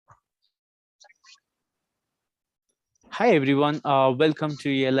Hi everyone, welcome to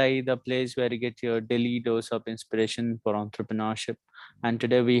ELI, the place where you get your daily dose of inspiration for entrepreneurship. And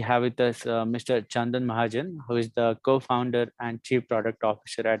today we have with us Mr. Chandan Mahajan, who is the co-founder and chief product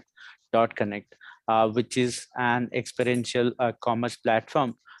officer at Dot Connect, which is an experiential commerce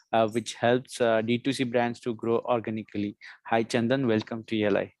platform which helps D2C brands to grow organically. Hi Chandan, welcome to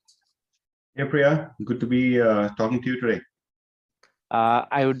ELI. Hey Priya, good to be talking to you today.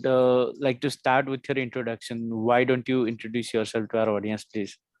 I would like to start with your introduction. Why don't you introduce yourself to our audience,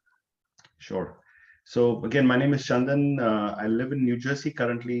 please? Sure. So again, my name is Chandan. I live in New Jersey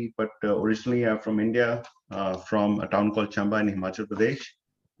currently, but originally I'm from India, from a town called Chamba in Himachal Pradesh.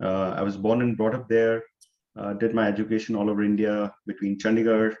 I was born and brought up there, did my education all over India between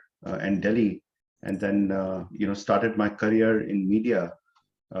Chandigarh and Delhi, and then started my career in media,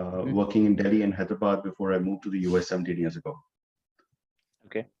 working in Delhi and Hyderabad before I moved to the US 17 years ago.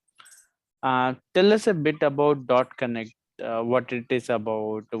 Okay. Tell us a bit about Dot Connect, what it is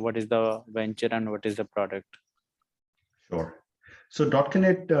about, what is the venture and what is the product? Sure. So Dot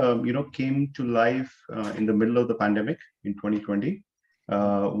Connect, came to life in the middle of the pandemic in 2020.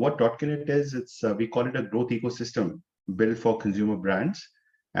 What Dot Connect is, we call it a growth ecosystem built for consumer brands,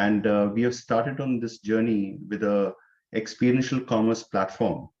 and we have started on this journey with a experiential commerce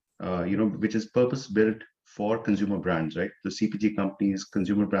platform, which is purpose built for consumer brands, right? The CPG companies,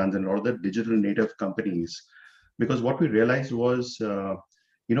 consumer brands, and all the digital native companies. Because what we realized was,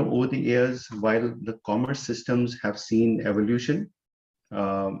 over the years, while the commerce systems have seen evolution,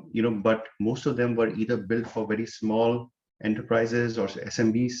 but most of them were either built for very small enterprises or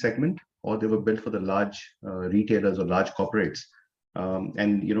SMB segment, or they were built for the large retailers or large corporates.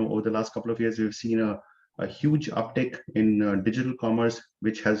 Over the last couple of years, we've seen a huge uptick in digital commerce,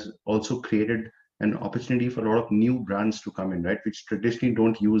 which has also created an opportunity for a lot of new brands to come in, right? Which traditionally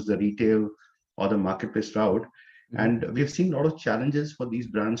don't use the retail or the marketplace route. And we've seen a lot of challenges for these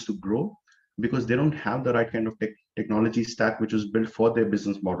brands to grow because they don't have the right kind of technology stack which was built for their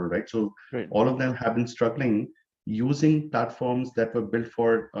business model, right? So all of them have been struggling using platforms that were built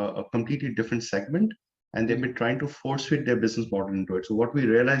for a completely different segment, and they've been trying to force fit their business model into it. So what we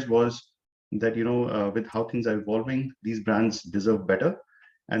realized was that with how things are evolving, these brands deserve better,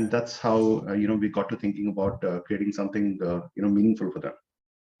 and that's how we got to thinking about creating something meaningful for them.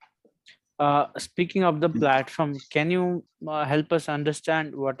 Speaking of the platform, can you help us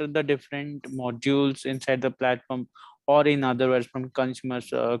understand what are the different modules inside the platform, or in other words, from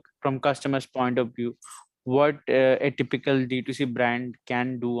customers' point of view, what a typical D2C brand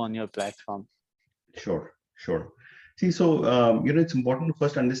can do on your platform? Sure. See, so it's important to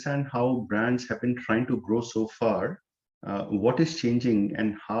first understand how brands have been trying to grow so far, what is changing,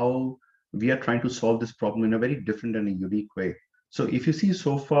 and how we are trying to solve this problem in a very different and a unique way. So if you see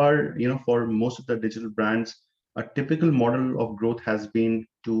so far, for most of the digital brands, a typical model of growth has been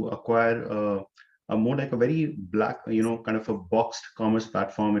to acquire a more like a very black, kind of a boxed commerce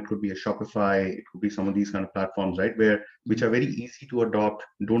platform. It could be a Shopify, it could be some of these kind of platforms, right? Which are very easy to adopt,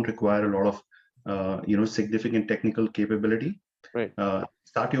 don't require a lot of significant technical capability. Right.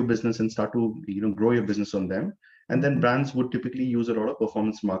 Start your business and start to grow your business on them. And then brands would typically use a lot of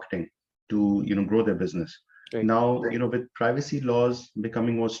performance marketing to grow their business. Right. Now, with privacy laws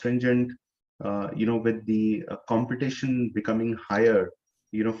becoming more stringent, with the competition becoming higher,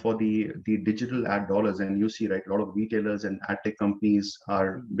 for the digital ad dollars, and you see, right, a lot of retailers and ad tech companies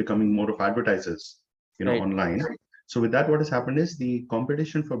are becoming more of advertisers, right, online. So with that, what has happened is the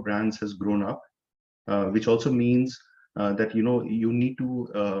competition for brands has grown up, which also means that you need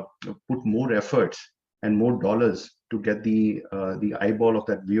to put more efforts and more dollars to get the eyeball of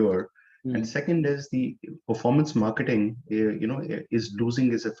that viewer. And second is the performance marketing, is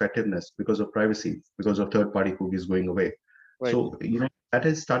losing its effectiveness because of privacy, because of third-party cookies going away. Right. So that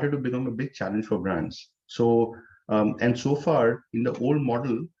has started to become a big challenge for brands. So and so far in the old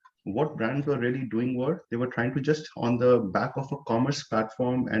model, what brands were really doing were they were trying to just on the back of a commerce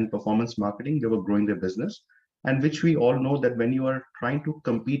platform and performance marketing, they were growing their business. And which we all know that when you are trying to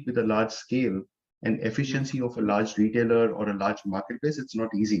compete with a large scale and efficiency of a large retailer or a large marketplace, it's not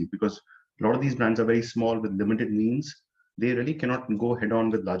easy because a lot of these brands are very small with limited means. They really cannot go head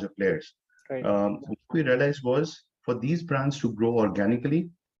on with larger players. Right. What we realized was for these brands to grow organically,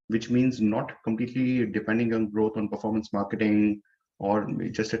 which means not completely depending on growth on performance marketing or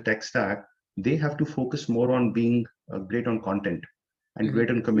just a tech stack, they have to focus more on being great on content and great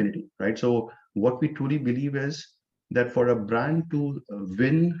on community, right? So what we truly believe is that for a brand to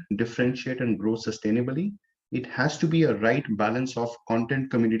win, differentiate, and grow sustainably, it has to be a right balance of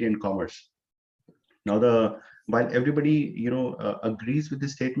content, community, and commerce. Now, while everybody agrees with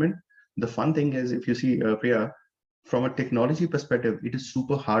this statement, the fun thing is if you see Priya, from a technology perspective, it is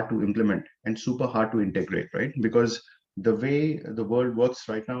super hard to implement and super hard to integrate, right? Because the way the world works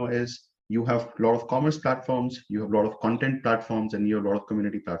right now is you have a lot of commerce platforms, you have a lot of content platforms, and you have a lot of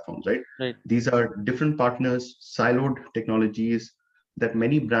community platforms, right? Right. These are different partners, siloed technologies that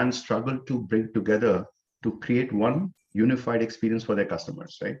many brands struggle to bring together to create one unified experience for their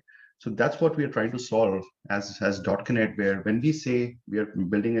customers, right? So that's what we are trying to solve as .Connect, where when we say we are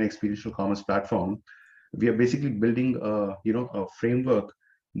building an experiential commerce platform, we are basically building a framework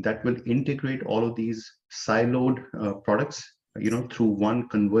that will integrate all of these siloed products through one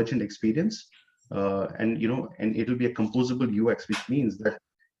convergent experience, and it'll be a composable UX, which means that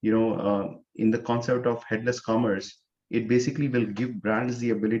in the concept of headless commerce, it basically will give brands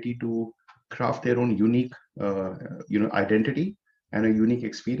the ability to craft their own unique identity and a unique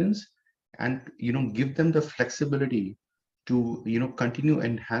experience, and give them the flexibility to continue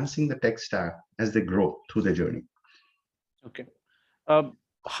enhancing the tech stack as they grow through their journey. Okay.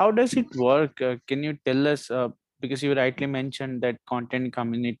 How does it work? Can you tell us? Because you rightly mentioned that content,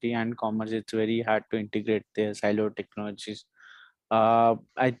 community, and commerce, it's very hard to integrate their silo technologies.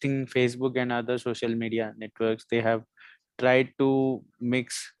 I think Facebook and other social media networks, they have tried to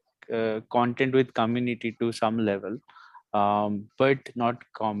mix content with community to some level, but not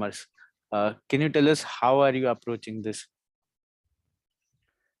commerce. Can you tell us how are you approaching this?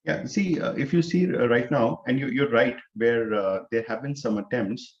 Yeah, see, if you see right now, and you're right, where there have been some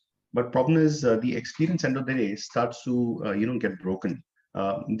attempts, but problem is the experience end of the day starts to get broken.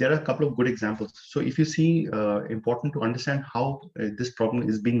 There are a couple of good examples. So if you see, important to understand how this problem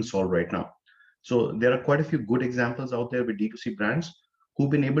is being solved right now. So there are quite a few good examples out there with D2C brands who've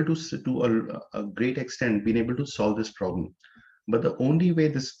been able to a great extent, been able to solve this problem. But the only way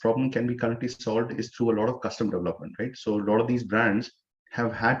this problem can be currently solved is through a lot of custom development, right? So a lot of these brands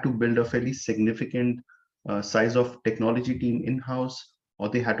have had to build a fairly significant size of technology team in-house, or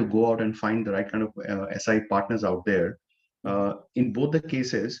they had to go out and find the right kind of SI partners out there. In both the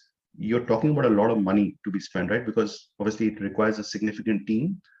cases, you're talking about a lot of money to be spent, right? Because obviously it requires a significant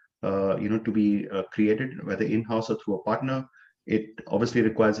team, to be created, whether in-house or through a partner. It obviously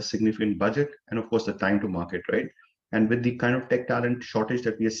requires a significant budget and of course the time to market, right? And with the kind of tech talent shortage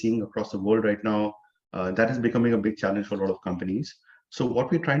that we are seeing across the world right now, that is becoming a big challenge for a lot of companies. So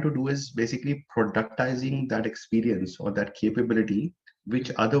what we're trying to do is basically productizing that experience or that capability,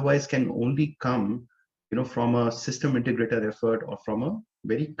 which otherwise can only come, from a system integrator effort or from a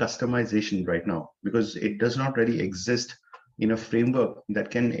very customization right now, because it does not really exist in a framework that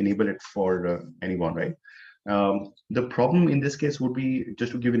can enable it for anyone, right? The problem in this case would be,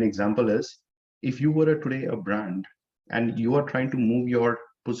 just to give you an example, is if you were today a brand and you are trying to move your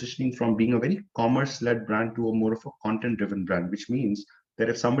positioning from being a very commerce-led brand to a more of a content-driven brand, which means that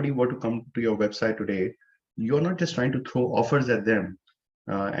if somebody were to come to your website today, you're not just trying to throw offers at them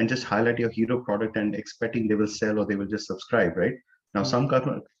and just highlight your hero product and expecting they will sell or they will just subscribe, right? Now, some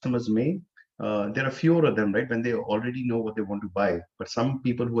customers may, there are fewer of them, right, when they already know what they want to buy. But some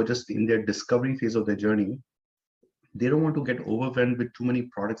people who are just in their discovery phase of their journey, they don't want to get overwhelmed with too many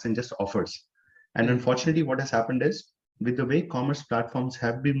products and just offers. And unfortunately, what has happened is, with the way commerce platforms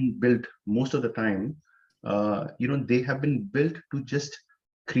have been built most of the time, they have been built to just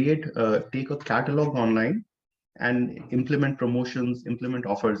take a catalog online and implement promotions, implement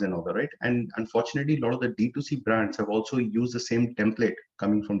offers and all that, right? And unfortunately, a lot of the D2C brands have also used the same template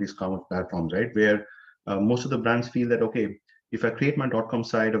coming from these commerce platforms, right? Where most of the brands feel that, okay, if I create my .com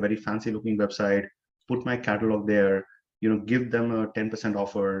site, a very fancy looking website, put my catalog there, give them a 10%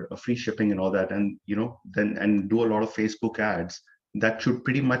 offer, a free shipping and all that, and then do a lot of Facebook ads, that should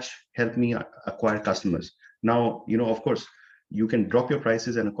pretty much help me acquire customers. Now, of course, you can drop your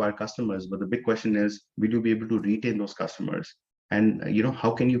prices and acquire customers, but the big question is, will you be able to retain those customers? And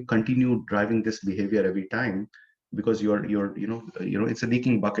how can you continue driving this behavior every time? Because you're it's a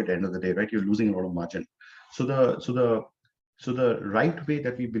leaking bucket at the end of the day, right? You're losing a lot of margin. So the right way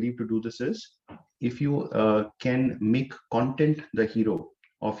that we believe to do this is, if you can make content the hero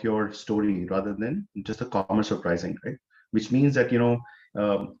of your story rather than just a commerce or pricing, right? Which means that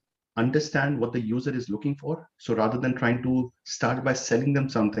understand what the user is looking for. So rather than trying to start by selling them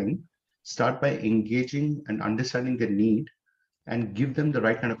something, start by engaging and understanding their need and give them the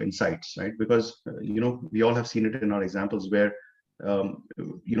right kind of insights, right? Because, we all have seen it in our examples where,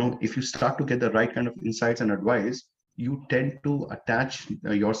 if you start to get the right kind of insights and advice, you tend to attach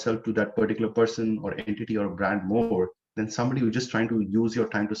yourself to that particular person or entity or brand more than somebody who's just trying to use your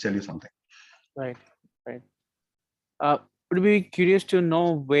time to sell you something. Right, right. Would be curious to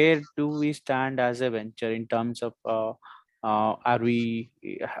know, where do we stand as a venture in terms of are we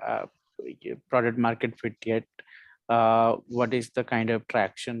product market fit yet? what is the kind of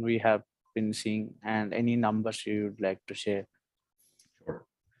traction we have been seeing, and any numbers you would like to share? Sure.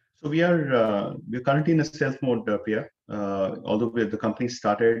 So we're currently in a stealth mode, Priya. Although the company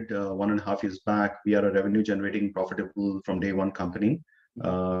started 1.5 years back, we are a revenue generating, profitable from day one company.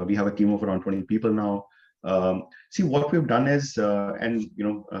 We have a team of around 20 people now. See, what we've done is, and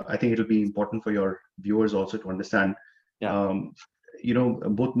I think it'll be important for your viewers also to understand. Yeah.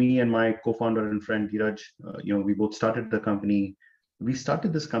 Both me and my co-founder and friend Dheeraj, we both started the company. We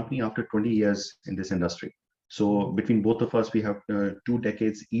started this company after 20 years in this industry. So between both of us, we have 2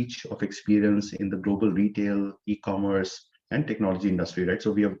 decades each of experience in the global retail, e-commerce, and technology industry, right?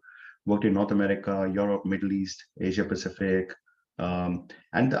 So we have worked in North America, Europe, Middle East, Asia Pacific,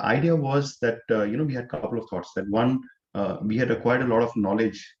 and the idea was that we had a couple of thoughts. That one, we had acquired a lot of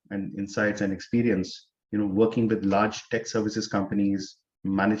knowledge and insights and experience, working with large tech services companies,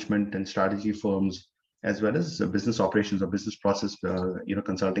 management and strategy firms, as well as business operations or business process,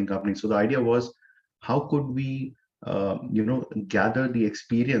 consulting companies. So the idea was, how could we, gather the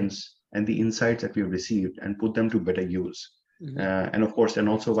experience and the insights that we have received and put them to better use. And of course, and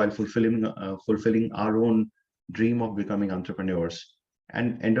also while fulfilling our own dream of becoming entrepreneurs,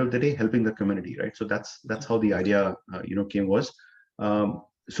 and end of the day helping the community, right? So that's how the idea came was.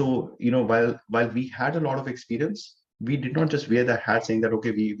 So while we had a lot of experience, we did not just wear the hat saying that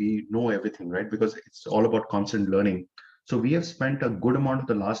okay, we know everything, right? Because it's all about constant learning. So we have spent a good amount of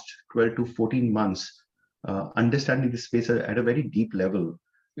the last 12 to 14 months understanding the space at a very deep level.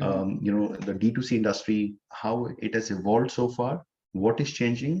 The D2C industry, how it has evolved so far, what is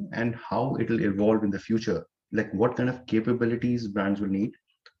changing, and how it will evolve in the future. Like what kind of capabilities brands will need,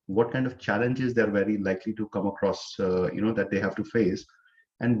 what kind of challenges they're very likely to come across, that they have to face,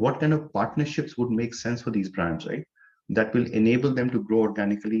 and what kind of partnerships would make sense for these brands, right? That will enable them to grow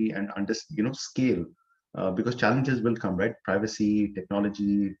organically and scale, because challenges will come, right? Privacy,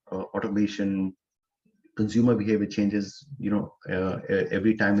 technology, automation, consumer behavior changes,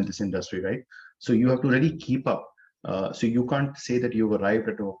 every time in this industry, right? So you have to really keep up. So you can't say that you've arrived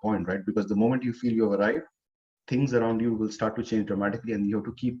at a point, right? Because the moment you feel you've arrived, things around you will start to change dramatically, and you have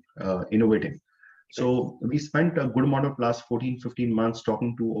to keep innovating. So we spent a good amount of last 14, 15 months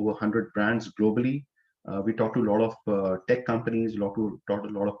talking to over 100 brands globally. We talked to a lot of tech companies, talked to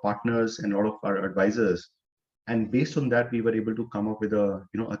a lot of partners and a lot of our advisors. And based on that, we were able to come up with a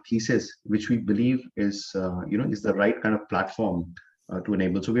thesis, which we believe is the right kind of platform to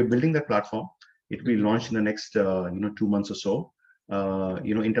enable. So we're building that platform. It will be launched in the next 2 months or so.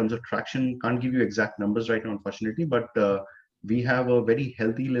 In terms of traction, can't give you exact numbers right now, unfortunately, but we have a very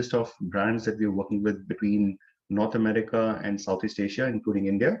healthy list of brands that we're working with between North America and Southeast Asia, including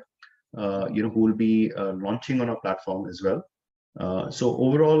India, who will be launching on our platform as well. So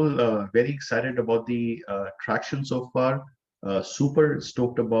overall, very excited about the traction so far. Super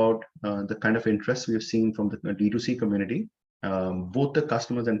stoked about the kind of interest we've seen from the D2C community, both the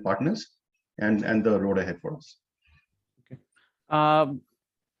customers and partners, and the road ahead for us. Okay.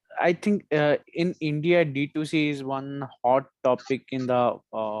 I think in India, D2C is one hot topic in the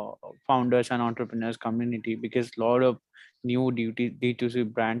founders and entrepreneurs community, because a lot of new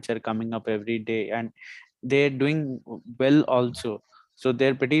D2C brands are coming up every day, and they're doing well also. So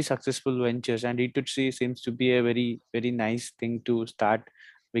they're pretty successful ventures, and D2C seems to be a very, very nice thing to start,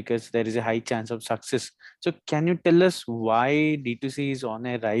 because there is a high chance of success. So can you tell us why D2C is on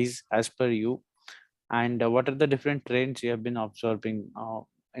a rise as per you? And what are the different trends you have been observing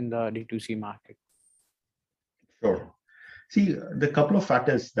in the D2C market? Sure. See, the couple of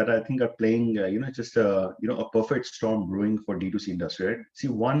factors that I think are playing, just a perfect storm brewing for D2C industry, right? See,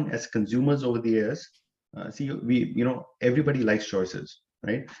 one, as consumers over the years, everybody likes choices,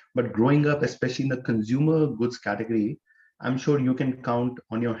 right? But growing up, especially in the consumer goods category, I'm sure you can count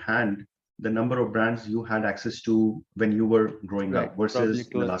on your hand the number of brands you had access to when you were growing up versus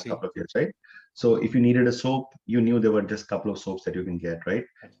in the last couple of years, right? So if you needed a soap, you knew there were just a couple of soaps that you can get, right?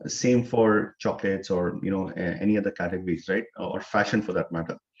 Same for chocolates or any other categories, right? Or fashion for that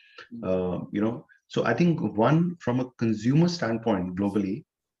matter. So I think one, from a consumer standpoint globally,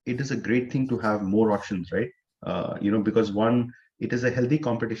 it is a great thing to have more options, right? Because one, it is a healthy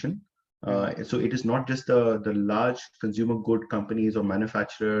competition. So it is not just the large consumer good companies or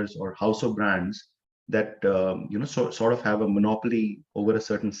manufacturers or house of brands that sort of have a monopoly over a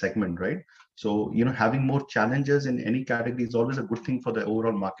certain segment, right? So having more challenges in any category is always a good thing for the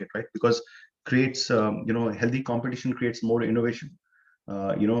overall market, right? Because creates healthy competition creates more innovation.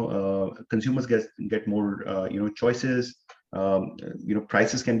 Consumers get more choices.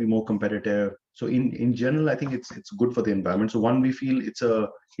 Prices can be more competitive. So in general, I think it's good for the environment. So one, we feel it's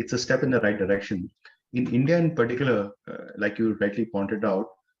a step in the right direction. in India in particular, like you rightly pointed out,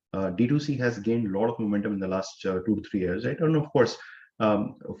 D2C has gained a lot of momentum in the last 2 to 3 years, right? And of course,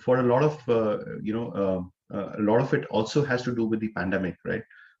 for a lot of a lot of it also has to do with the pandemic, right?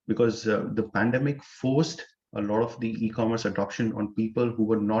 Because the pandemic forced a lot of the e-commerce adoption on people who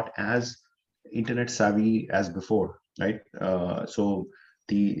were not as internet savvy as before, right? So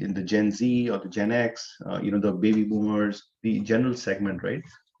the Gen Z or the Gen X, the baby boomers, the general segment, right?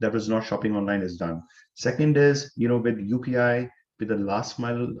 That was not shopping online is done. Second is, with UPI, with the last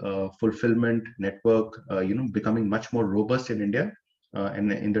mile fulfillment network, becoming much more robust in India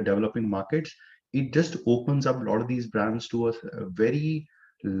and in the developing markets, it just opens up a lot of these brands to a very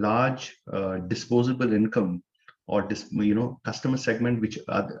large disposable income or customer segment which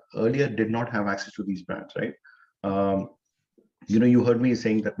earlier did not have access to these brands, right? You heard me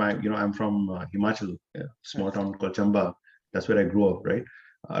saying that I'm from Himachal, small town called Chamba. That's where I grew up, right?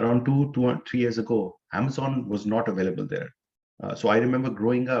 Around 3 years ago, Amazon was not available there. So I remember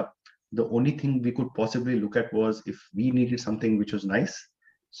growing up, the only thing we could possibly look at was if we needed something which was nice.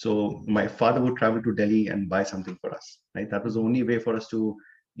 So my father would travel to Delhi and buy something for us, right? That was the only way for us to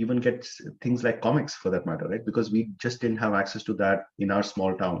even get things like comics, for that matter, right? Because we just didn't have access to that in our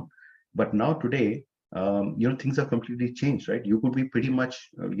small town. But now today, things have completely changed, right? You could be pretty much,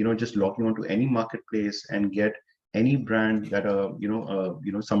 just logging onto any marketplace and get any brand that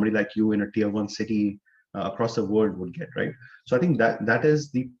somebody like you in a tier 1 city across the world would get, right? So I think that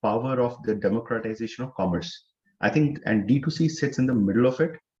is the power of the democratization of commerce, I think, and D2C sits in the middle of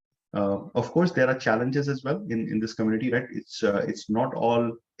it. Of course, there are challenges as well in this community, right? It's not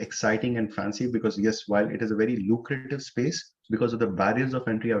all exciting and fancy, because yes, while it is a very lucrative space, because of the barriers of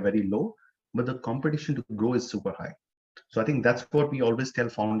entry are very low, but the competition to grow is super high. So I think that's what we always tell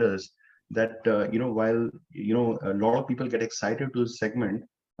founders, that while a lot of people get excited to segment,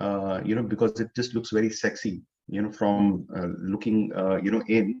 because it just looks very sexy, from looking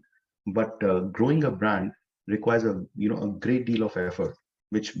in, but growing a brand requires a great deal of effort,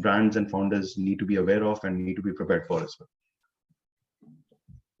 which brands and founders need to be aware of and need to be prepared for as well.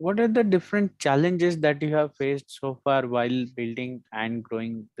 What are the different challenges that you have faced so far while building and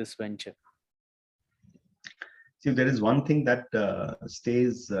growing this venture? See, there is one thing that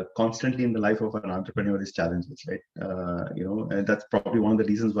stays constantly in the life of an entrepreneur is challenges, right? And that's probably one of the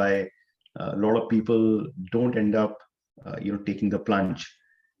reasons why a lot of people don't end up, taking the plunge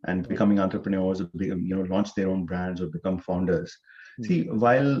and becoming entrepreneurs, or launch their own brands or become founders. See,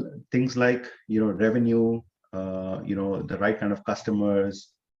 while things like revenue, the right kind of customers,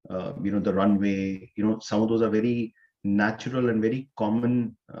 the runway, some of those are very natural and very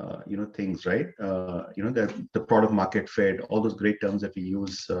common, things, right? The product market fit, all those great terms that we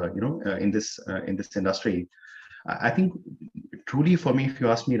use, in this industry. I think truly for me, if you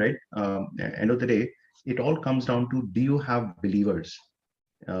ask me, right, end of the day, it all comes down to, do you have believers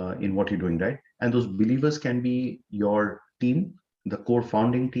in what you're doing, right? And those believers can be your team, the core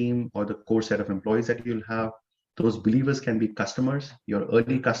founding team, or the core set of employees that you'll have. Those believers can be customers, your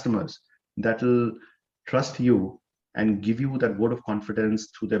early customers that will trust you and give you that word of confidence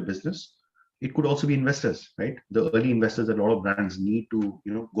through their business. It could also be investors, right? The early investors that a lot of brands need to,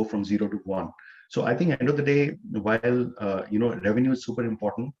 go from 0 to 1. So I think end of the day, while revenue is super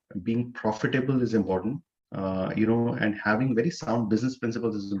important, being profitable is important, and having very sound business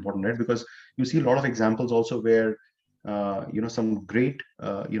principles is important, right? Because you see a lot of examples also where some great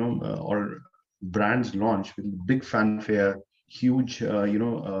or brands launch with big fanfare, huge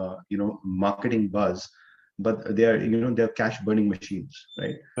marketing buzz, but they're cash burning machines,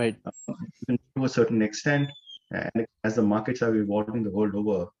 right? Right. To a certain extent, and as the markets are evolving the world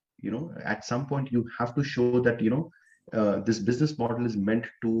over, at some point you have to show that this business model is meant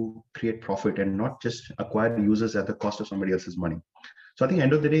to create profit and not just acquire users at the cost of somebody else's money. So I think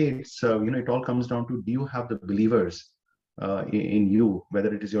end of the day, it's it all comes down to, do you have the believers in you,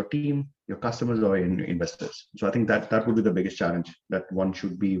 whether it is your team, your customers, or investors. So I think that would be the biggest challenge that one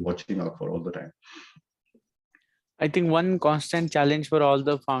should be watching out for all the time. I think one constant challenge for all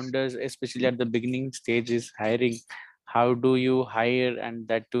the founders, especially at the beginning stage, is hiring. How do you hire, and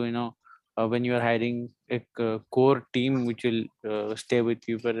that too, when you are hiring a core team which will stay with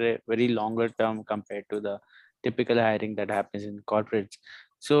you for a very longer term compared to the typical hiring that happens in corporates.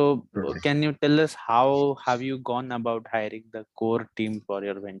 So can you tell us, how have you gone about hiring the core team for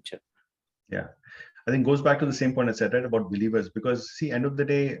your venture? Yeah, I think it goes back to the same point I said, right, about believers. Because see, end of the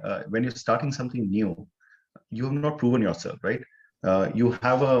day, when you're starting something new, you have not proven yourself, right? You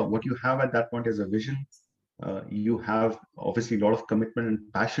have what you have at that point is a vision. You have obviously a lot of commitment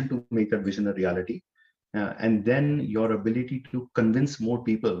and passion to make that vision a reality. And then your ability to convince more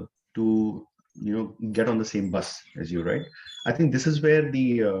people to get on the same bus as you, right? I think this is where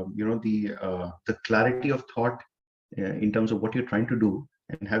the clarity of thought in terms of what you're trying to do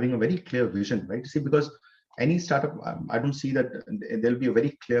and having a very clear vision, right? See, because any startup, I don't see that there'll be a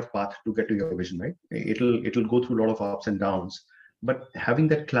very clear path to get to your vision, right? It'll go through a lot of ups and downs, but having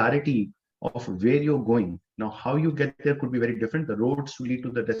that clarity of where you're going now, how you get there could be very different. The roads to lead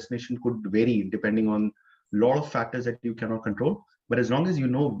to the destination could vary depending on a lot of factors that you cannot control. But as long as you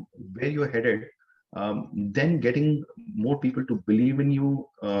know where you're headed, then getting more people to believe in you,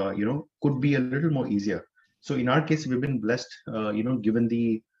 could be a little more easier. So in our case, we've been blessed, given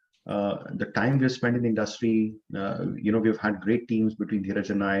the time we've spent in the industry. We've had great teams between Dheeraj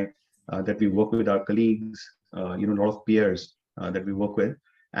and I that we work with our colleagues, a lot of peers that we work with,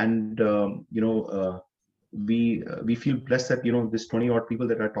 and we feel blessed that this 20 odd people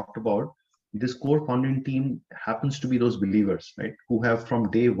that I talked about, this core founding team happens to be those believers, right? Who have from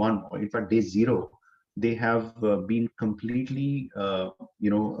day one, or in fact day zero, they have been completely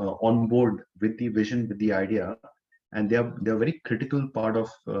on board with the vision, with the idea, and they're a very critical part of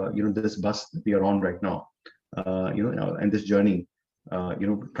this bus that we are on right now, and this journey,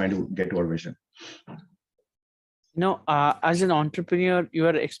 trying to get to our vision. As an entrepreneur, you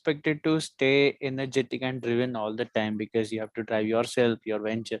are expected to stay energetic and driven all the time because you have to drive yourself, your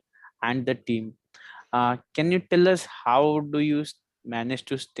venture, and the team. Can you tell us how do you manage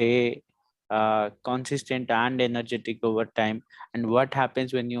to stay consistent and energetic over time, and what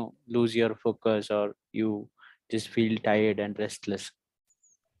happens when you lose your focus or you just feel tired and restless?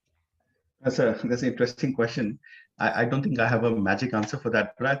 That's an interesting question. I don't think I have a magic answer for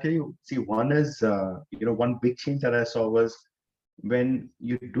that, but I'll tell you. See, one is one big change that I saw was when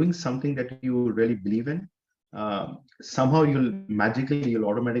you're doing something that you really believe in. Somehow you'll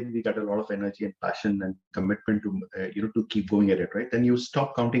automatically get a lot of energy and passion and commitment to keep going at it, right? Then you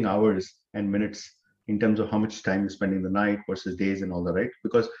stop counting hours and minutes in terms of how much time you spend in the night versus days and all that, right?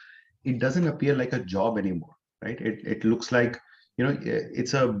 Because it doesn't appear like a job anymore, right? It looks like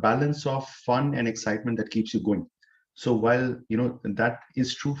it's a balance of fun and excitement that keeps you going. So while that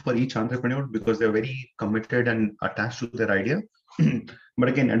is true for each entrepreneur because they're very committed and attached to their idea, but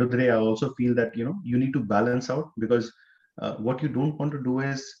again, end of the day, I also feel that you need to balance out, because what you don't want to do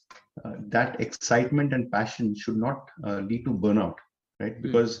is that excitement and passion should not lead to burnout, right?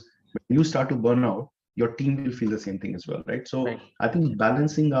 Because when you start to burn out, your team will feel the same thing as well, right? So Right. I think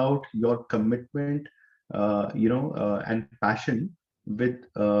balancing out your commitment, and passion with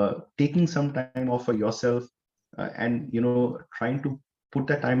taking some time off for yourself, and trying to put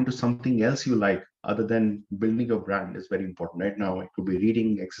that time into something else you like other than building your brand is very important. Right now it could be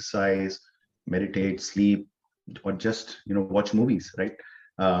reading, exercise, meditate, sleep, or just watch movies, right?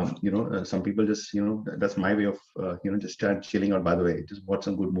 Some people just that's my way of just start chilling out. By the way, just watch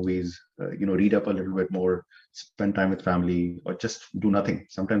some good movies, read up a little bit more, spend time with family, or just do nothing.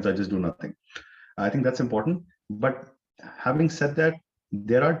 Sometimes I just do nothing. I think that's important. But having said that,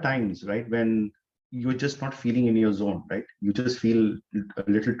 there are times, right, when you're just not feeling in your zone, right? You just feel a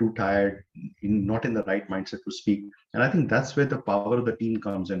little too tired, not in the right mindset to speak. And I think that's where the power of the team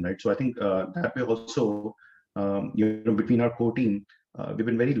comes in, right? So I think that way also, between our core team, we've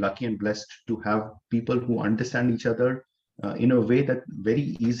been very lucky and blessed to have people who understand each other in a way that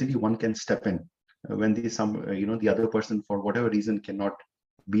very easily one can step in when the other person, for whatever reason, cannot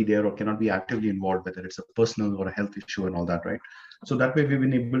be there or cannot be actively involved, whether it's a personal or a health issue and all that, right? So that way we've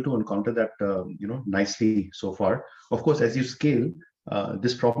been able to encounter that nicely so far. Of course, as you scale,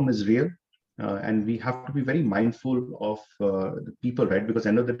 this problem is real, and we have to be very mindful of the people, right? Because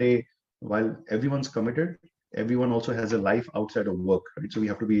end of the day, while everyone's committed, everyone also has a life outside of work, right? So we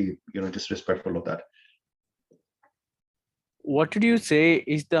have to be just respectful of that. What would you say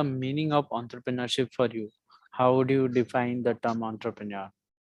is the meaning of entrepreneurship for you? How would you define the term entrepreneur?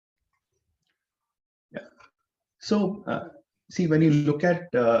 Yeah. So see, when you look at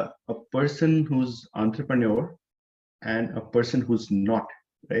a person who's entrepreneur and a person who's not,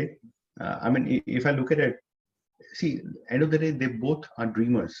 right? I mean, if I look at it, see, end of the day, they both are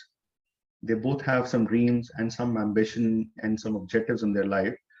dreamers. They both have some dreams and some ambition and some objectives in their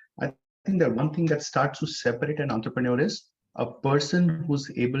life. I think that one thing that starts to separate an entrepreneur is a person who's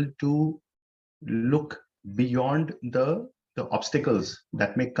able to look beyond the obstacles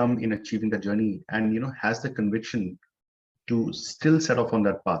that may come in achieving the journey, and has the conviction to still set off on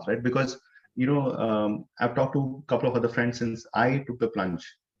that path, right? Because I've talked to a couple of other friends since I took the plunge,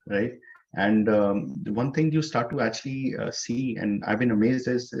 right? And the one thing you start to actually see, and I've been amazed,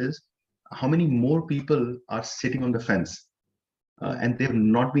 is how many more people are sitting on the fence, and they've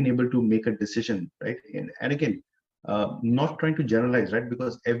not been able to make a decision, right? And again, not trying to generalize, right?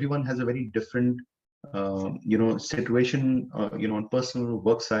 Because everyone has a very different, situation, on personal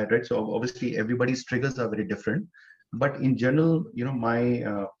work side, right? So obviously everybody's triggers are very different. But in general, my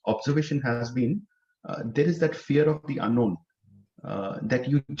observation has been there is that fear of the unknown that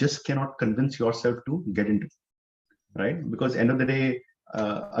you just cannot convince yourself to get into, right? Because end of the day,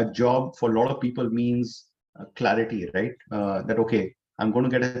 a job for a lot of people means clarity, right? That okay, I'm going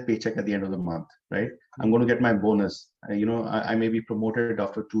to get a paycheck at the end of the month, right? I'm going to get my bonus. I may be promoted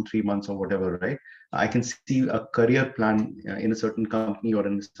after 2-3 months or whatever, right? I can see a career plan in a certain company or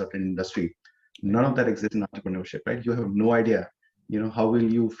in a certain industry. None of that exists in entrepreneurship, right? You have no idea, how will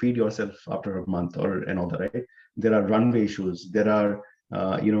you feed yourself after a month or and all that, right? There are runway issues. There are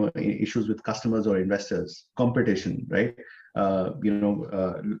issues with customers or investors, competition, right? So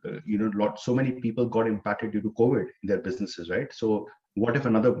many people got impacted due to COVID in their businesses, right? So what if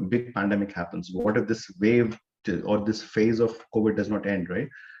another big pandemic happens? What if this wave or this phase of COVID does not end, right?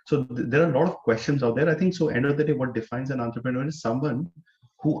 So there are a lot of questions out there. I think so. End of the day, what defines an entrepreneur is someone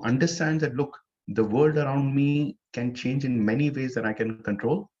who understands that look, the world around me can change in many ways that I can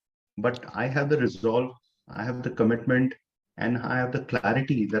control, but I have the resolve, I have the commitment, and I have the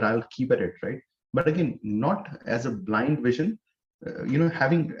clarity that I'll keep at it, right? But again, not as a blind vision.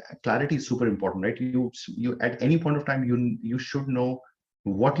 Having clarity is super important, right? You at any point of time, you should know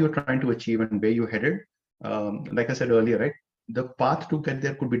what you're trying to achieve and where you're headed. Like I said earlier, right? The path to get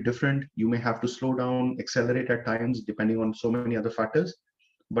there could be different. You may have to slow down, accelerate at times, depending on so many other factors.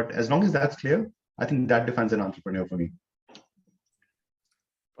 But as long as that's clear, I think that defines an entrepreneur for me.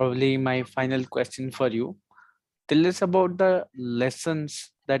 Probably my final question for you. Tell us about the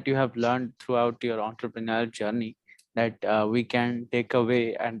lessons that you have learned throughout your entrepreneurial journey that we can take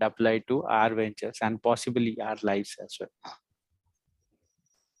away and apply to our ventures and possibly our lives as well.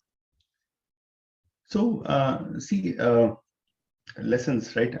 So,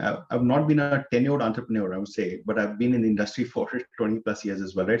 lessons, right? I've not been a tenured entrepreneur, I would say, but I've been in the industry for 20 plus years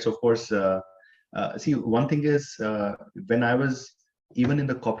as well, right? So, of course, one thing is when I was even in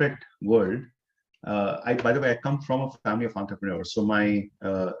the corporate world, by the way, I come from a family of entrepreneurs. So my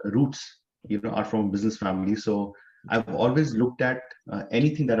roots, are from a business family. So I've always looked at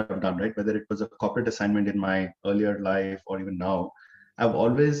anything that I've done, right? Whether it was a corporate assignment in my earlier life or even now, I've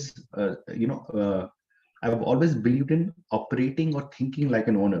always, I've always believed in operating or thinking like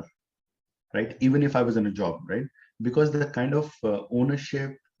an owner, right? Even if I was in a job, right? Because the kind of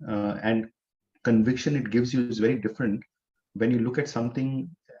ownership and conviction it gives you is very different when you look at something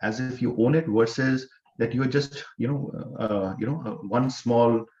as if you own it versus that you're just one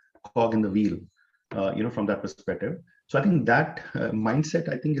small cog in the wheel, from that perspective. So I think that mindset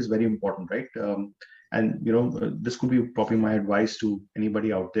I think is very important, right? And this could be probably my advice to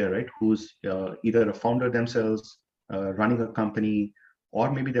anybody out there, right, who's either a founder themselves, running a company,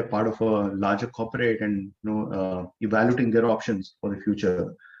 or maybe they're part of a larger corporate and evaluating their options for the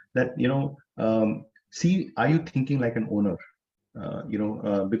future. That see, are you thinking like an owner?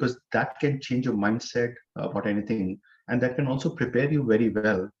 Because that can change your mindset about anything, and that can also prepare you very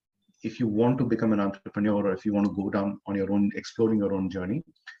well if you want to become an entrepreneur or if you want to go down on your own, exploring your own journey.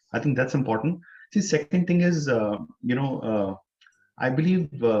 I think that's important. See, second thing is, I believe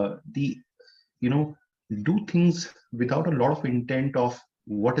do things without a lot of intent of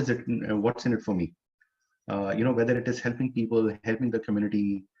what's in it for me. Whether it is helping people, helping the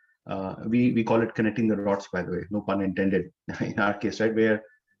community. We call it connecting the dots, by the way, no pun intended in our case, right? Where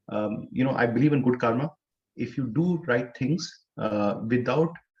I believe in good karma. If you do right things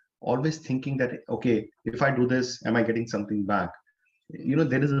without always thinking that okay, if I do this, am I getting something back?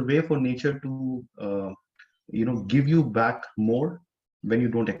 There is a way for nature to give you back more when you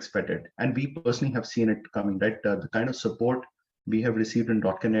don't expect it. And we personally have seen it coming, right? The kind of support we have received in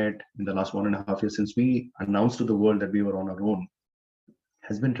 .Connect in the last 1.5 years since we announced to the world that we were on our own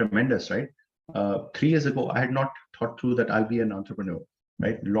has been tremendous, right? 3 years ago, I had not thought through that I'll be an entrepreneur,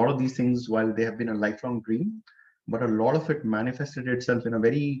 right? A lot of these things, while they have been a lifelong dream, but a lot of it manifested itself in a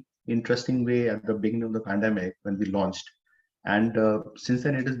very interesting way at the beginning of the pandemic when we launched. And since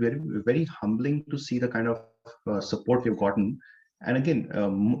then, it is very, very humbling to see the kind of support we've gotten. And again,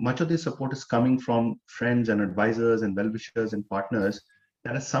 much of this support is coming from friends and advisors and well-wishers and partners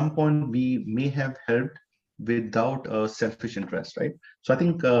that at some point we may have helped without a selfish interest, right? So I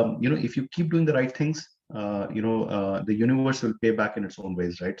think, if you keep doing the right things, the universe will pay back in its own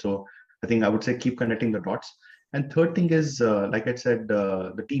ways, right? So I think I would say keep connecting the dots. And third thing is, like I said,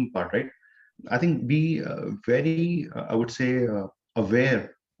 the team part, right? I think be very, I would say,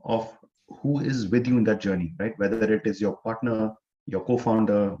 aware of who is with you in that journey, right? Whether it is your partner, your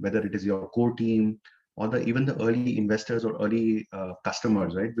co-founder, whether it is your core team, or even the early investors or early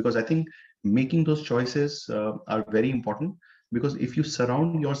customers, right? Because I think making those choices are very important, because if you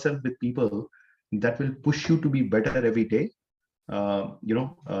surround yourself with people that will push you to be better every day,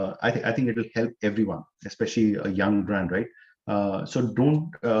 I think it will help everyone, especially a young brand, right? So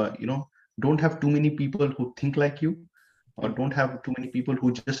don't have too many people who think like you, or don't have too many people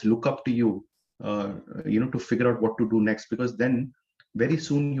who just look up to you, to figure out what to do next, because then very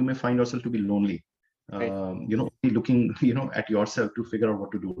soon you may find yourself to be lonely, looking, at yourself to figure out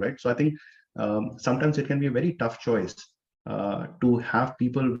what to do, right? So I think sometimes it can be a very tough choice to have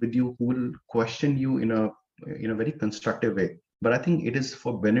people with you who will question you in a very constructive way. But I think it is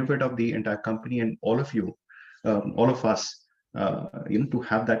for benefit of the entire company and all of you, all of us, to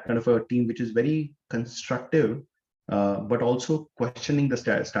have that kind of a team which is very constructive, but also questioning the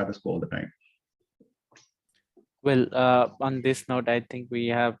status quo all the time. Well, on this note, I think we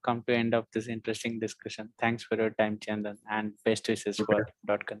have come to end of this interesting discussion. Thanks for your time, Chandan, and best wishes for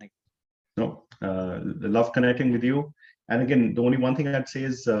 .Connect. No, love connecting with you. And again, the only one thing I'd say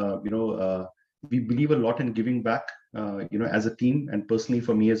is, we believe a lot in giving back, as a team, and personally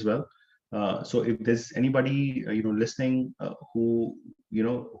for me as well. So if there's anybody, listening, who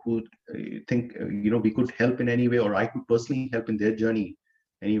think, we could help in any way, or I could personally help in their journey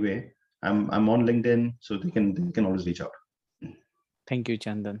anyway, I'm on LinkedIn, so they can always reach out. Thank you,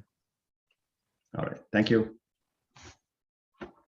 Chandan. All right. Thank you.